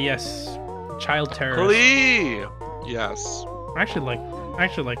 Ah, yes. Child terrorist. Klee! Yes. I actually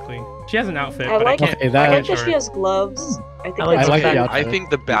like Klee. She has an outfit, I but like I can't. Okay, I that- like that sure. she has gloves. I think I like that's I like cute. the I outfit. think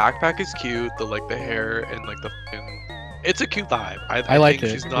the backpack is cute. The hair and like the fucking. It's a cute vibe. I like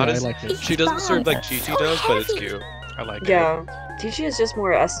think it. she's not Yeah, as. I like it. She doesn't serve like Qiqi does, but it's cute. I like it. Yeah. Qiqi is just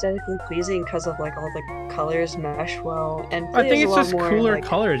more aesthetically pleasing because of like all the colors mesh well, and I Klee think is a it's lot just more, cooler like,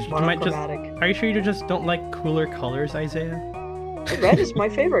 colors. You might just. monochromatic. Are you sure you just don't like cooler colors, Isaiah? Red is my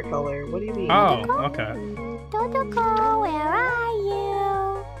favorite color. What do you mean? Oh, okay. Totoko, where are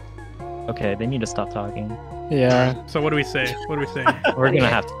you? Okay, they need to stop talking. Yeah. So what do we say? What do we say? We're gonna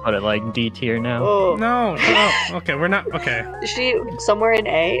have to put it like D tier now. Oh, No, shut up. Okay, we're not. Okay, is she somewhere in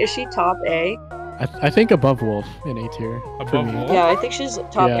A? Is she top A? I think above Wolf in A tier. for Above me. Wolf? Yeah, I think she's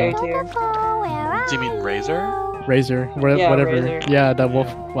top Yeah. A tier. Totoko, where are Do you mean Razor? Razor, Yeah, whatever. Razor. Yeah, that Wolf.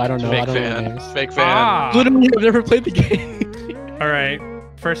 I don't know. I Fake don't know fan. names. Fake fan. Ah. Literally, I've never played the game. All right.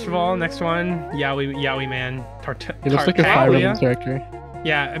 First of all, next one, Yaoi man. He looks like a Fire Tartaglia. Emblem character.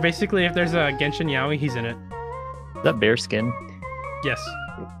 Yeah, basically, if there's a Genshin Yaoi, he's in it. Is that bear skin? Yes.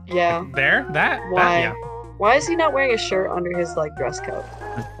 Yeah. There? That? Why? That, yeah. Why is he not wearing a shirt under his like dress coat?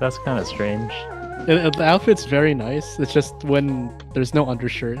 That's kind of strange. The outfit's very nice. It's just when there's no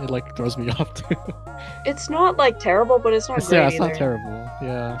undershirt, it like throws me off too. It's not like terrible, but it's not great Yeah, it's either. not terrible.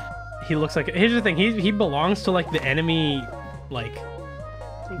 Yeah. he looks like. Here's the thing. He belongs to like the enemy, like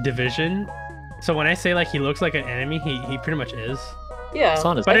division. So when I say like he looks like an enemy, he pretty much is. Yeah,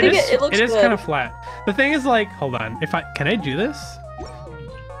 but it is kind of flat. The thing is like, hold on. Can I do this?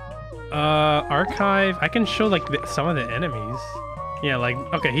 Archive. I can show like some of the enemies. Yeah, like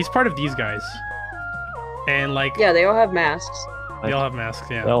okay, he's part of these guys. And like yeah, they all have masks. They all have masks.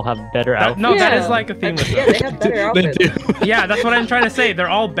 Yeah. They all have better outfits. No, that is like a theme with them. Yeah, they have better outfits. Yeah, that's what I'm trying to say. They're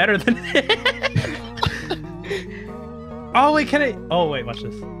all better than. Oh wait, can I? Oh wait, watch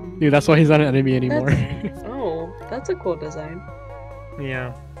this. Dude, that's why he's not an enemy anymore. That's a cool design.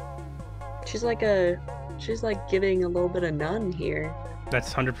 Yeah. She's like giving a little bit of nun here.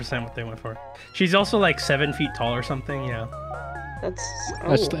 That's 100% what they went for. She's also like 7 feet tall or something. Yeah.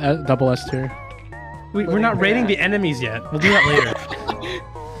 That's double S tier. We're not rating the enemies yet. We'll do that later.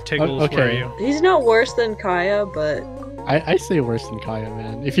 Tiggles, okay. Where are you? He's not worse than Kaeya, but I say worse than Kaeya,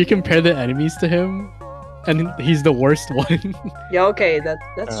 man. If you compare the enemies to him, and he's the worst one. Yeah, okay,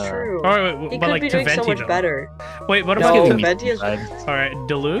 that's true. All right, he but could like be to doing Venti, so much though. better. Wait, what about Venti is... All right,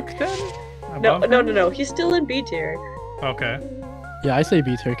 Diluc then? No. He's still in B tier. Okay. Yeah, I say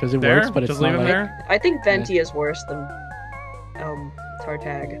B tier because it works, but it's Just not leave him like... there? I think Venti is worse than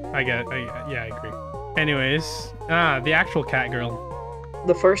Tartag. Yeah, I agree. Anyways, the actual cat girl.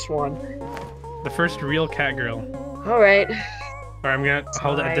 The first one. The first real cat girl. All right. Alright, I'm gonna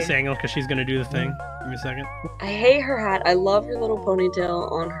hold it at this angle because she's gonna do the thing. Give me a second. I hate her hat. I love her little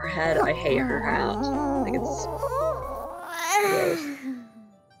ponytail on her head. I hate her hat. I think it's gross.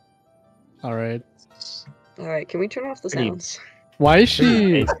 Alright. Alright, can we turn off the sounds? Why is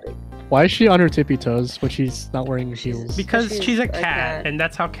she on her tippy toes when she's not wearing heels? Because she's a cat, and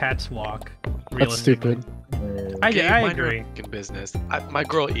that's how cats walk. That's stupid. I Mind agree. her fucking business. My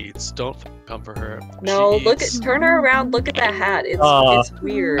girl eats. Don't come for her. No, She look eats. at turn her around. Look at that hat. It's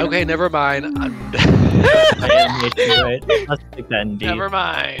weird. Okay, never mind. I am with you, right? Let's take that in D. Never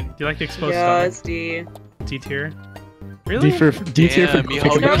mind. Do you like to expose Yeah, stuff? it's D. D tier? Really? D tier for Damn, yo,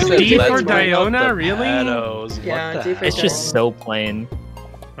 you said D let's for bring up Diona? the Really? pedos. Yeah, What D the for It's heck? just so plain.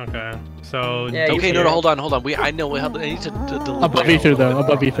 Okay, so Yeah, D Okay, tier. no, hold on. I know. I need to Above Aether though,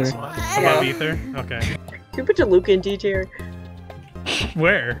 above Aether. Above Aether? Okay. You put Diluc in D tier.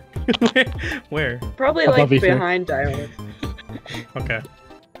 Where? Where? Probably Above like Aether. behind Diona. Okay.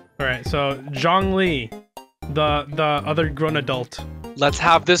 Alright, so Zhongli, the other grown adult. Let's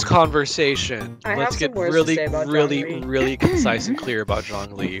have this conversation. I Let's have get some words to really, say about really, Zhongli. really concise and clear about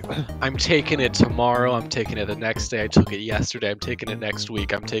Zhongli. I'm taking it tomorrow. I'm taking it the next day. I took it yesterday. I'm taking it next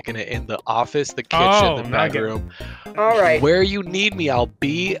week. I'm taking it in the office, the kitchen, the now I get it. bedroom. Alright. Where you need me, I'll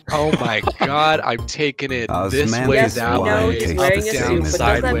be. Oh my god, I'm taking it this way, Yes, that we know way, he's up, wearing a down, suit, but does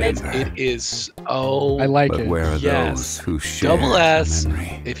that sideways. make- It is. Oh. I like But it. where are Yes. those who share Double S.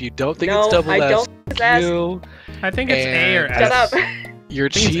 memory? If you don't think No, it's double I S, don't think it's S. you, I think it's A or And- S. Shut up. you're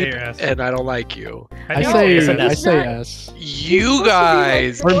think it's cheap, A or S. and I don't like you. I I think say it's A or I S. say S. You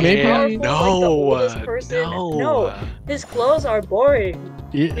guys Or maybe- can't. Like the oldest No. person. No. No. His clothes are boring.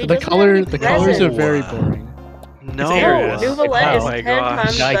 Yeah, He the doesn't color, have the any colors are presence. very boring. No. It's A or S. Nouvelette Oh is my 10 gosh.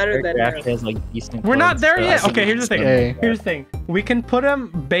 times Guy better character than actually her. has like decent. We're not clothes, there so yet. I Okay, here's the thing. A. Here's the thing. We can put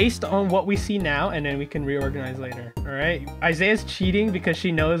them based on what we see now, and then we can reorganize later. All right. Isaiah's cheating because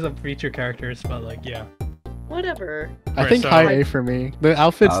she knows of feature characters, but like, yeah. Whatever. I Alright, think so- high A for me. The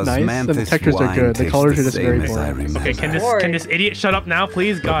outfit's nice and the Osmanthus textures are wine good. The tastes colors the are just same very as I boring. remember. Okay, can Boring. this idiot shut up now,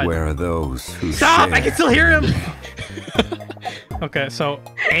 please? But God. where are those who Stop! share? I can still hear him. Okay, so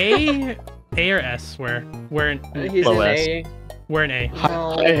A or S? Where? He's Low an S. A. We're an A.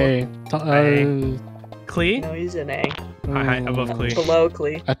 High A. Klee? No, he's an A. High above Klee. Below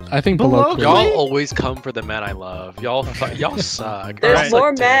Klee. I think Below below Klee. Y'all always come for the men I love. Y'all suck. There's Alright.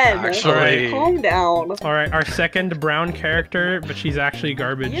 more Dick, men. Actually. Calm down. All right, our second brown character, but she's actually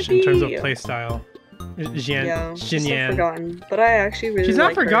garbage in terms of Yippee. playstyle. Yeah, she's so Xinyan. forgotten. But I actually really She's not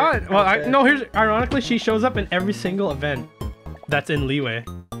like her forgotten. Well, outfit. no. Here's ironically, she shows up in every single event that's in Leeway.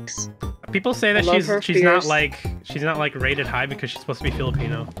 People say that I love her she's not fierce. like rated high because she's supposed to be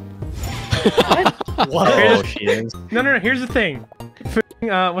Filipino. What? Here's- Oh, she is. No. Here's the thing.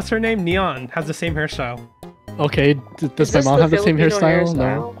 What's her name? Neon has the same hairstyle. Okay, does Is my this mom have the same Filipino hairstyle?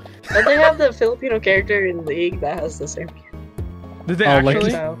 No. Don't they have the Filipino character in League that has the same Did they Oh, like-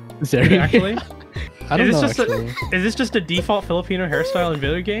 actually? style? Is Did they there? actually? I don't is know this just actually. is this just a default Filipino hairstyle in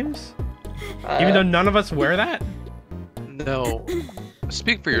video games? Uh, Even though none of us wear that? No.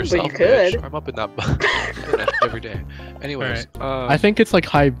 Speak for But yourself, you could. bitch. I'm up in that every day. Anyways, I think it's like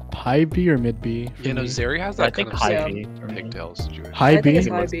high B or mid B. you know, Zeri has that I think kind of high B. pigtail situation. High I think B. it's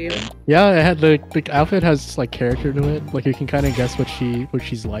high B. Yeah, it had the outfit has like character to it. Like you can kind of guess what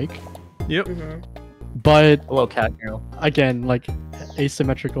she's like. Yep. But Hello, cat girl. again, like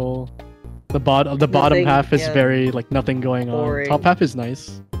asymmetrical. The bottom Nothing, half is yeah. very like nothing going Boring. on. Top half is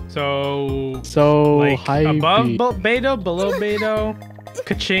nice. So So high above B. Beidou, below Beidou,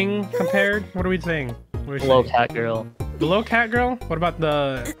 Keqing compared. What are we saying? What are we Hello, saying? cat girl. Below cat girl. What about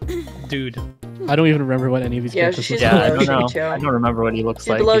the dude? I don't even remember what any of these Yeah, characters she's look Yeah, like. I don't know. Xingqiu. I don't remember what he looks She's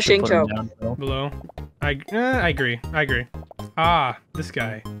like. below You should put him Xingqiu. down, Phil. Below. I agree. I agree. Ah, this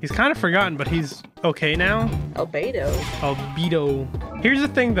guy. He's kind of forgotten, but he's okay now. Albedo. Albedo. Here's the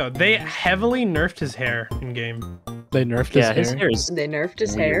thing, though. They heavily nerfed his hair in game. They nerfed his Yeah, his hair. hair is. They nerfed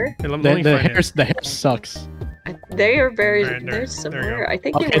his hair. Here, let me The find it. hair sucks. They are very. Alright, there They're you similar. go. I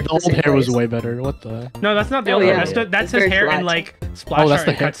think they Okay, went the to old same hair was place. way better. What the? No, that's not the Oh, old yeah. hair. That's It's his very hair flat. in like splash that's art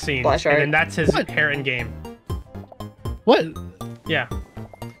the and hair. cutscenes, Splash and art. then that's his What? hair in game. What? Yeah.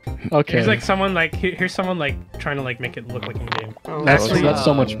 Okay. Here's like someone like here's someone like trying to like make it look like in game. Oh, Actually, that's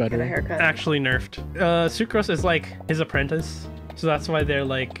so much got a better. haircut. Actually nerfed. Sucrose is like his apprentice, so that's why they're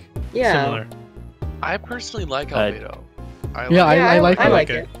like Yeah. similar. I personally like Albedo. I Yeah, like I like I it. like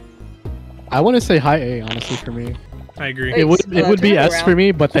it. I want to say high A, honestly, for me. I agree. Wait, It would be turn it S for around.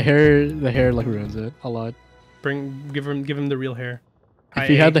 me, but the hair like ruins it a lot. Give him the real hair. If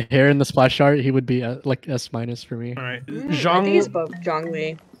he had the hair in the splash art, he would be like S minus for me. All right, I think he's Zhong. above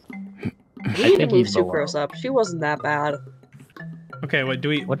Zhongli. I We need to think move he's below. Sucrose up. She wasn't that bad. Okay, what do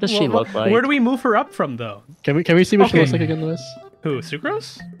we? What does she look like? Where do we move her up from though? Can we see what she Okay. looks like again, Lewis? Who?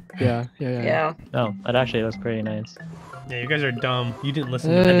 Sucrose? Yeah. Yeah. Oh, that actually was pretty nice. Yeah, you guys are dumb. You didn't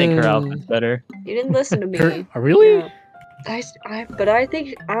listen. To I me. think her outfit's better. You didn't listen to me. Really? Yeah. But I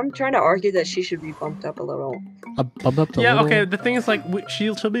think I'm trying to argue that she should be bumped up a little. Bumped up the Yeah. little? Okay. The thing is, like,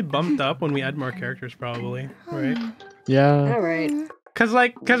 she'll be bumped up when we add more characters, probably, right? Yeah. All right. Cause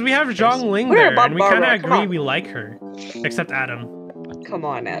we have Zhongling We're there, above and we kind Barbara, of come agree on. we like her, except Adam. Come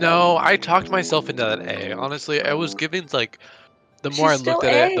on, Adam. No, I talked myself into that A. Honestly, I was giving like the more She's I looked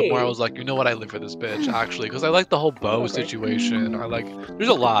still at it, the more I A. was like, you know what, I live for this bitch actually, because I like the whole bow situation. I like, there's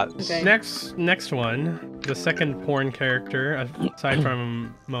a lot. Okay. Next one, the second porn character aside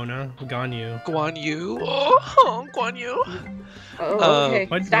from Mona, Ganyu. Guan Yu. Oh, Guan Yu. Oh, okay.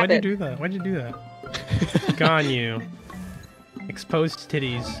 Why'd Stop you it. do that? Why'd you do that? Ganyu. Exposed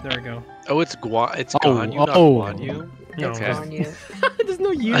titties. There we go. Oh, it's It's Oh, Ganyu, not oh. Guan Yu. No, It's Okay. Guan Yu. there's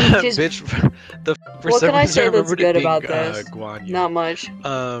no you. She's- Bitch, for What some can I reason say that's remembered it good being, about this? Guan Yu. Not much.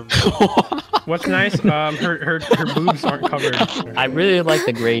 What's nice? Her boobs aren't covered. I really like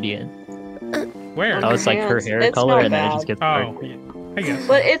the gradient. Where? That was like her hands, hair it's color, not and then it just bad. gets Oh, dark. yeah, I guess.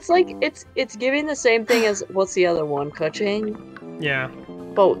 But it's like it's giving the same thing as what's the other one, Keqing, Yeah.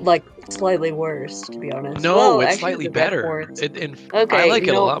 but like slightly worse, to be honest. No, Well, it's actually, slightly the red better. ports- I Okay, like it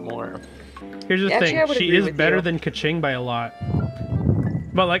you a know- lot more. Here's the Actually, thing. I would She agree is with better you. than Keqing by a lot.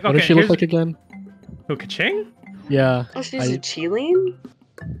 But like, What okay, does she look here's like again? who Keqing? Yeah. Oh, she's I- a Qiqi?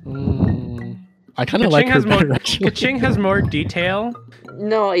 I kind of like her has more. better, actually. Keqing has more detail.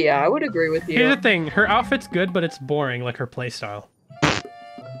 No, yeah, I would agree with you. Here's the thing. Her outfit's good, but it's boring, like her playstyle.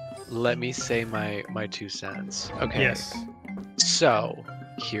 Let me say my 2 cents. Okay. Yes. So,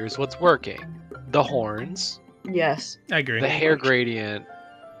 here's what's working. The horns, Yes. I agree. the hair gradient,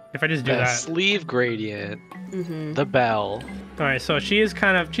 If I just do the that. sleeve gradient, Mm-hmm. the bell. Alright, so she's Here's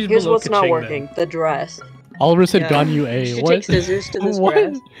below what's not Keqing working: the dress. Oliver said Yeah. Ganyu A. She What? takes scissors to this What?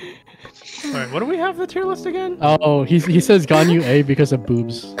 dress. then. Alright, what do we have the tier list again? Oh, he says Ganyu A because of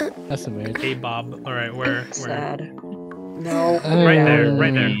boobs. Estimate. A Bob. Alright, where? Sad. No. Right there,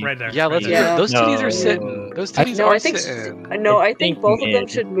 right there, right there. Yeah, let's. Yeah. Those titties No. are sitting. Those titties No, are I think sitting. no, I think both of them mid-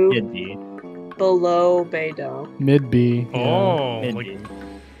 should move mid-B. below Beidou. Mid B. yeah. Oh, Mid-B.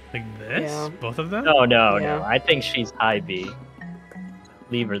 like this? Yeah. Both of them? No, no, Yeah. no. I think she's high B.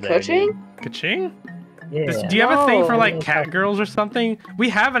 Leave her there. Coaching? Keqing? Yeah. Do you have a thing for No. like cat girls or something? We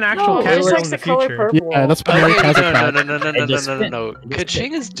have an actual No, cat just girl likes in the the color future. purple. Yeah, that's what Okay, Mary has a no, cat. no. just fit.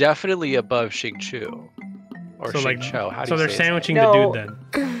 Keqing is definitely above Xingqiu. Or So, like, Xingqiu. How do So you they're say it? sandwiching No. the dude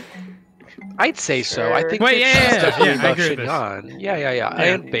then. I'd say so. I think Wait, that yeah, she's yeah, yeah, definitely yeah, I above agree with this. Xinyan. Yeah.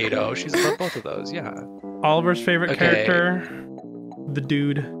 And Beidou. She's above both of those, yeah. Oliver's favorite Okay. character, the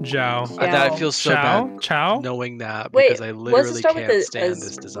dude, Zhao. That feels so bad Chao? knowing that Wait, because I let's literally start with can't the stand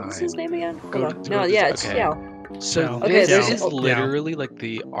this design. what's his name again? Go Hold on. to- No, go to yeah, this- it's okay. Xiao. So Xiao. Okay, this there's- is oh, literally like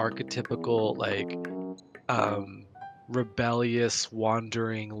the archetypical like rebellious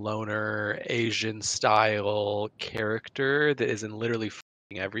wandering loner Asian style character that is in literally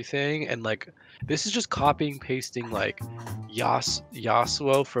everything, and like this is just copying pasting like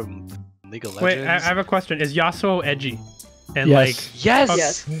Yasuo from League of Legends. Wait, I have a question. Is Yasuo edgy? And Yes.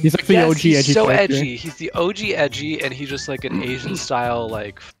 Yes. He's like the OG he's edgy so character. edgy. He's the OG edgy, and he's just like an Asian style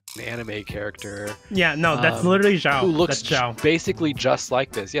like anime character. Yeah, no, that's literally Xiao. Who looks that's Xiao. basically just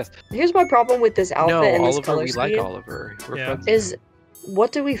like this. Yes. Here's my problem with this outfit No, and this Oliver, color we scheme. like Oliver. We're friends. Is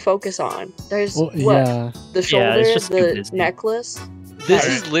what do we focus on? There's Well, what yeah. the shoulder, it's just too the busy. necklace. This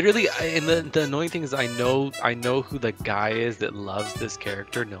is literally, and the annoying thing is I know who the guy is that loves this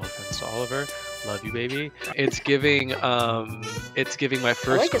character. No offense to Oliver, love you, baby. It's giving my first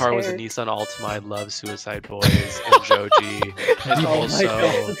like his car was a hair. Nissan Altima. I love Suicide Boys and Joji, and Oh my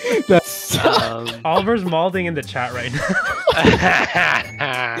also That's Oliver's malding in the chat right now.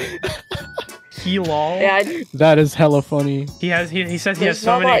 He lol. Yeah, that is hella funny. He says he has there's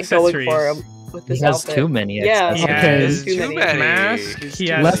so not many like going accessories. for him with He this has outfit. too many. Yeah, He Okay. has too many. mask. He's He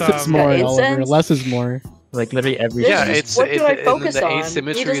too has Less is more, Yeah, Oliver. incense. Less is more. Like literally every. This Yeah, is- it's what do I and then focus the on? He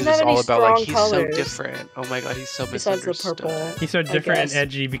asymmetry doesn't is have just any all about like strong he's colors. so different. Oh my god, he's so Besides the misunderstood. purple. He's so different and guess.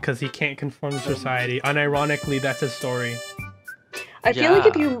 edgy because he can't conform to society. Unironically, that's his story. I feel like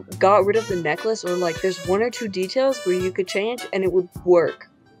if Yeah. you got rid of the necklace, or like there's one or two details where you could change and it would work,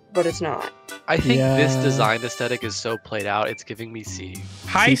 but it's not. I think this Yeah. design aesthetic is so played out. It's giving me C.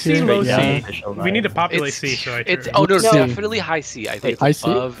 High C, C, low yeah. C. We need to populate C, so I It's true. oh no, No. definitely high C. I think High it's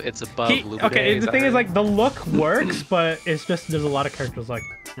C? above. It's above. Lumine, Okay, the I thing is heard. like the look works, but it's just there's a lot of characters like,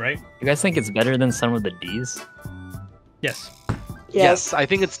 right? You guys think it's better than some of the D's? Yes. Yes, I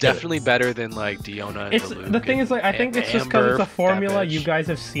think it's definitely better than like Diona. And It's Diluc the thing and is like I think it's just because it's Amber, a formula that bitch. you guys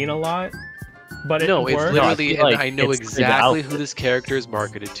have seen a lot, but it No, it's works. literally, feel and like I know it's the exactly who outfit. this character is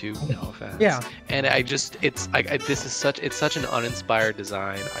marketed to. No offense. Yeah. And I just, it's like this is such an uninspired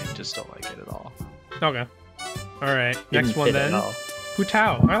design. I just don't like it at all. Okay. All right. Next Didn't one fit at then. all. Hu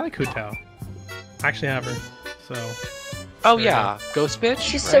Tao. I like Hu Tao. I actually have her. So. Oh There you yeah, Ghost Bitch.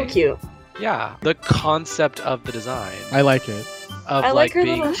 She's so right? cute. Yeah, the concept of the design I like it. of I like her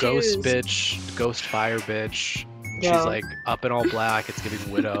being little Ghost shoes. Bitch, Ghost Fire Bitch. Yeah. She's like up in all black. It's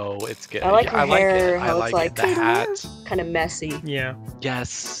giving Widow. It's getting. I like her I like hair, it. I how like it's like it. The hat. kind of messy. Yeah.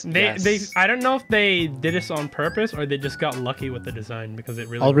 Yes. They yes. I don't know if they did this on purpose or they just got lucky with the design because it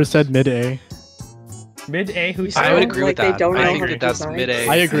really. Oliver said mid A. Mid A. Who I said? would agree with Like they that. don't I know think her that that's design. mid A.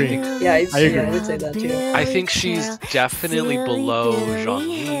 I agree. Yeah, I agree. I would say that too. I think she's definitely below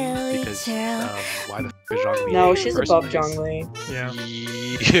Zhongli because why the f is Zhongli? No, A she's first above place? Zhongli. Yeah.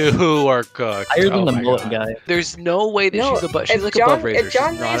 You are cooked. Higher than Oh the my mullet God. guy. There's no way that No, she's above. She's if like John, above Razor. if She's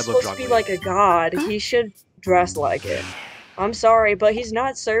Zhongli not is above supposed to be Zhongli. like a god, he should dress like it. I'm sorry, but he's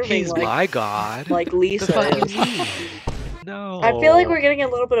not serving He's like my god. like Lisa the fuck is. you mean? No. I feel like we're getting a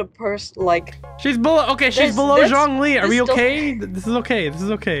little bit of like She's below. Okay, she's This- below this- Zhongli. Are this we don't- okay? This is okay. This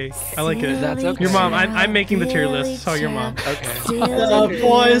is okay. I like it. That's okay. Your mom. I'm making the tier list. So your mom. Okay.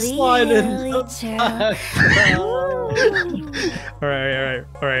 Boy, sliding. All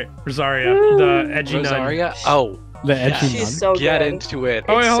right. Rosaria, the edgy nun. Rosaria. Oh. The edgy yes. she's nun. so Get good. into it.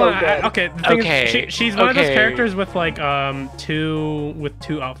 Oh wait, It's hold so on. good. Okay, the thing Okay, is, she's one of those okay. characters with like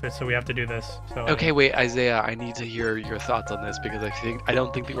two outfits, so we have to do this. So Okay, wait, Isaiah. I need to hear your thoughts on this because I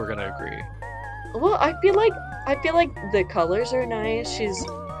don't think that we're gonna agree. Well, I feel like the colors are nice.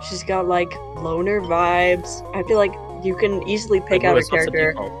 She's got like loner vibes. I feel like you can easily pick out a What's the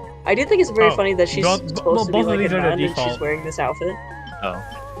character. default? I do think it's very Oh, funny that she's both- supposed to be both of like these a are the nun and she's default. wearing this outfit. Oh.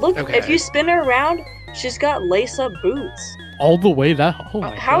 Look, Okay. if you spin her around, she's got lace-up boots. All the way that. Oh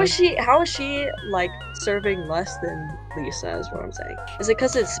my How God. is she like serving less than Lisa? Is what I'm saying. Is it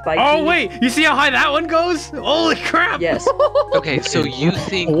because it's spiky? Oh wait, you see how high that one goes? Holy crap! Yes. Okay, so you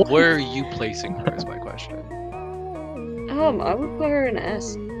think where are you placing her? Is my question. I would put her in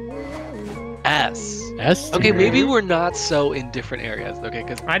S. S. S. Okay, maybe we're not so in different areas. Okay,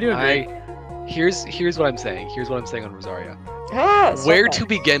 because I do agree. Here's what I'm saying. Here's what I'm saying on Rosaria. Ah, stop Where that. to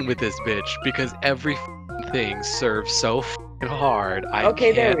begin with this bitch? Because every thing serves so hard. I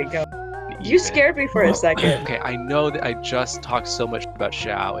Okay, there can't we go. even. You scared me for a second. Okay, I know that I just talked so much about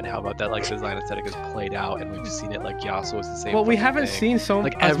Xiao and how about that like design aesthetic is played out, and we've seen it like Yasuo is the same. Well, we fucking haven't thing. seen so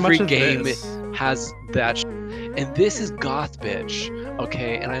Like as every much as game this. has that, and this is goth bitch.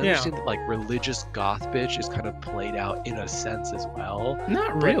 Okay, and I Yeah. understand that like religious goth bitch is kind of played out in a sense as well.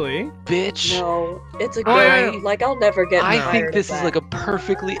 Not really. Bitch. No, it's a Oh, yeah, good. Like I'll never get I tired think of this is that. like a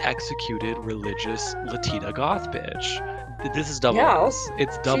perfectly executed religious Latina goth bitch. This is double Yeah, S.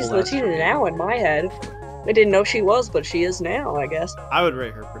 It's double She's S. for Latina me. now in my head. I didn't know she was, but she is now, I guess. I would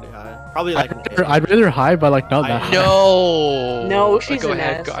rate her pretty high. Probably like an A. I'd rate her high, but like not that high. No. No, she's go an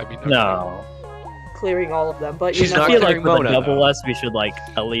ahead. S. Go, I mean, No. clearing all of them, but She's you know, not I feel like clearing with a Mona, double though. S, we should like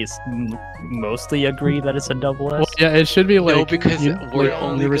at least mostly agree that it's a double S. Well, yeah, it should be like No, because we're like,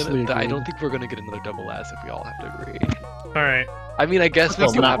 only universally gonna. I agreed. don't think we're gonna get another double S if we all have to agree. All right. I mean, I guess we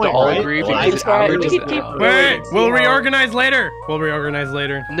Well, do not have to the all point, agree right? because That's right, we averages could it keep out. Wait, See we'll how- reorganize later. We'll reorganize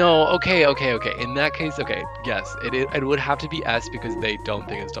later. No, okay. In that case, okay, yes, it would have to be S because they don't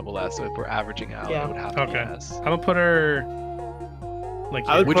think it's double S. So if we're averaging out, Yeah. it would have to be Okay. S. I'm gonna put her. Like.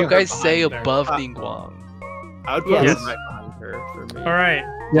 I would Would put you her guys say behind there. above Ningguang? I would put Yes. her right behind her for me. All right.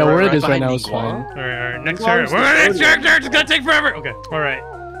 Yeah, where it Right is right behind now is Ningguang? fine. All right. Next Ningguang's character. Next the character. It's gonna take forever. Okay. All right.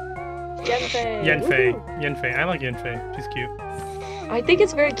 Yanfei. Yanfei. Woohoo. Yanfei. I like Yanfei. She's cute. I think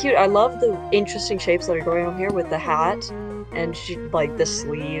it's very cute. I love the interesting shapes that are going on here with the hat and like the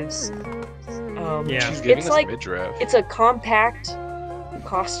sleeves. Yeah. She's giving It's us like midriff. it's a compact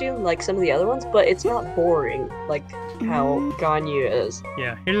costume like some of the other ones, but it's not boring like how Ganyu is.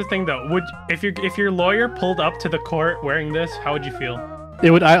 Yeah. Here's the thing though. If your lawyer pulled up to the court wearing this, how would you feel? It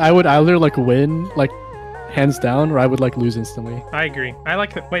would I would either like win like hands down, or I would like lose instantly. I agree. I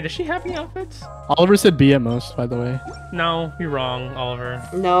like the. Wait, does she have any outfits? Oliver said B at most, by the way. No, you're wrong, Oliver.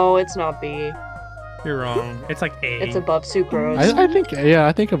 No, it's not B. You're wrong. It's like A. It's above Sucrose. I think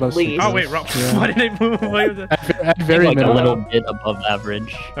I think above. Least. Oh wait, wrong. Yeah. Why did I move? Why was it? At very like a minimum. little bit above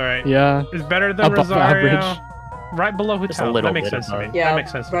average. All right. Yeah. It's better than Above Rosaria. average. Right below Just a Hutao. little That makes bit sense to me. above. Yeah, That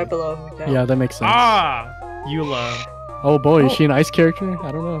makes sense to right me. below. Yeah, that makes sense. Ah, Eula. Oh boy, is Oh. she an ice character?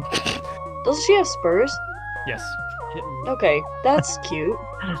 I don't know. Doesn't she have spurs? Yes. Okay, that's cute.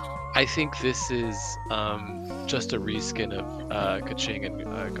 I think this is just a reskin of Keqing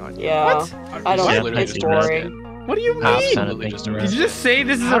and Ganyu. Yeah. What? I don't It's know. literally It's just a boring. reskin. What do you Half mean? kind of Absolutely thing. just a Did reskin. you just say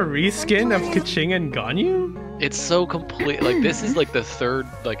this is a reskin of Keqing and Ganyu? It's so complete. Like this is like the third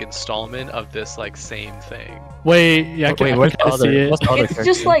like installment of this like same thing. Wait, yeah, I Wait, can what's the see other? it. What's the other It's just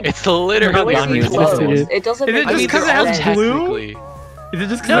character? like It's literally noisy Ganyu is clothes. listed. It doesn't Is it make just any 'cause it sense. has technically. Is it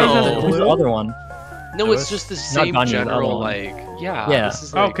just No. because it has Who's the blue? other one? No, No, it's it's just the not same Ganyu, the other general one. like yeah. Yeah. This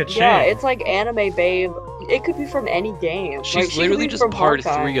is Oh, like, Keqing. Yeah, it's like anime babe. It could be from any game. she's Like, she could literally be just from part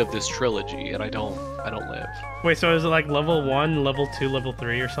Honkai. 3 of this trilogy, and I don't live. Wait, so is it like level 1, level 2, level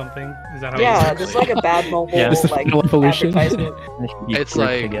 3 or something? Is that how Yeah, it just like a bad mobile Yeah. This is like final evolution. advertisement. They should be It's grouped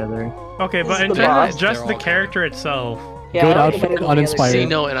like- together. is? Okay, This but is in the general, boss. just They're the all- character itself. Yeah, Good I like it outfit, better than the other uninspired. See, two.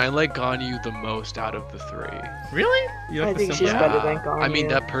 no, and I like Ganyu the most out of the 3. Really? You I like the think she's simple? better than I mean, Ganyu.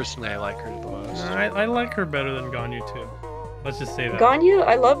 that personally, I like her the most. I like her better than Ganyu too. Let's just say that. Ganyu,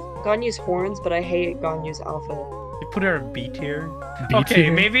 I love Ganyu's horns, but I hate Ganyu's outfit. You put her in B tier. B Okay,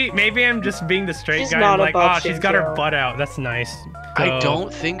 tier? maybe I'm just being the straight She's guy. not I'm like, above oh, she's got her Xinqiu. butt out. That's nice. I So-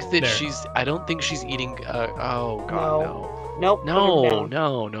 don't think that there. I don't think she's eating. Oh god, Nope. no, put her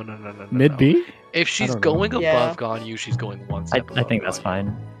down. no. Mid B? If she's don't know. going Yeah. above Ganyu, she's going one I step. I think above that's Ganyu.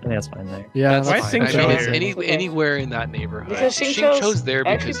 fine. I think that's fine there. Yeah, That's Why that's is fine. I Xingqiu mean, it's here? any anywhere in that neighborhood. Because Xingqiu's Xingqiu's there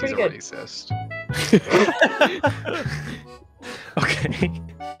actually because he's a pretty good. racist. Okay.